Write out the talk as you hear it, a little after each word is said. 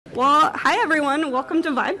Well, hi everyone. Welcome to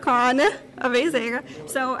Vibecon. Amazing.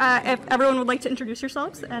 So if everyone would like to introduce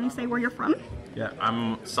yourselves and say where you're from. Yeah,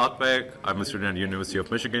 I'm Satvik. I'm a student at University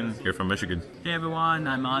of Michigan, here from Michigan. Hey everyone,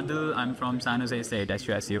 I'm Adil. I'm from San Jose State,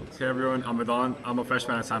 SUSU. Hey everyone, I'm Vedant. I'm a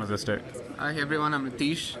freshman at San Jose State. Hey everyone, I'm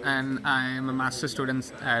Ritesh and I'm a master's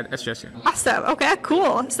student at SUSU. Awesome. Okay,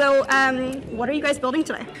 cool. So what are you guys building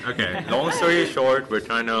today? Okay, long story short, we're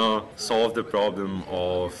trying to solve the problem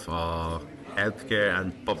of healthcare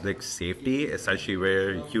and public safety. Essentially,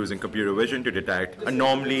 we're using computer vision to detect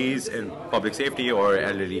anomalies in public safety or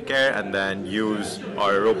elderly care, and then use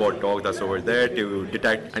our robot dog that's over there to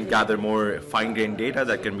detect and gather more fine-grained data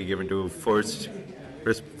that can be given to first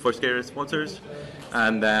care responders,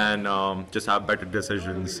 and then just have better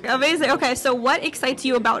decisions. Amazing. Okay, so what excites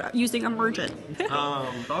you about using Emergent?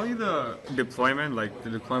 Probably the deployment. Like the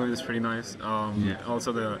deployment is pretty nice.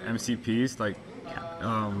 Also the MCPs, like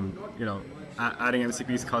adding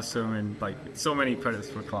MCPs custom and like so many credits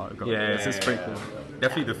for cloud. This is pretty cool.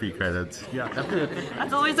 Definitely the free credits. Yeah, definitely.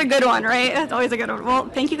 That's always a good one, right? That's always a good one. Well,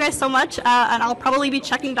 thank you guys so much, and I'll probably be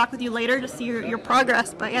checking back with you later to see your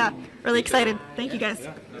progress. But yeah, really excited. Thank you guys.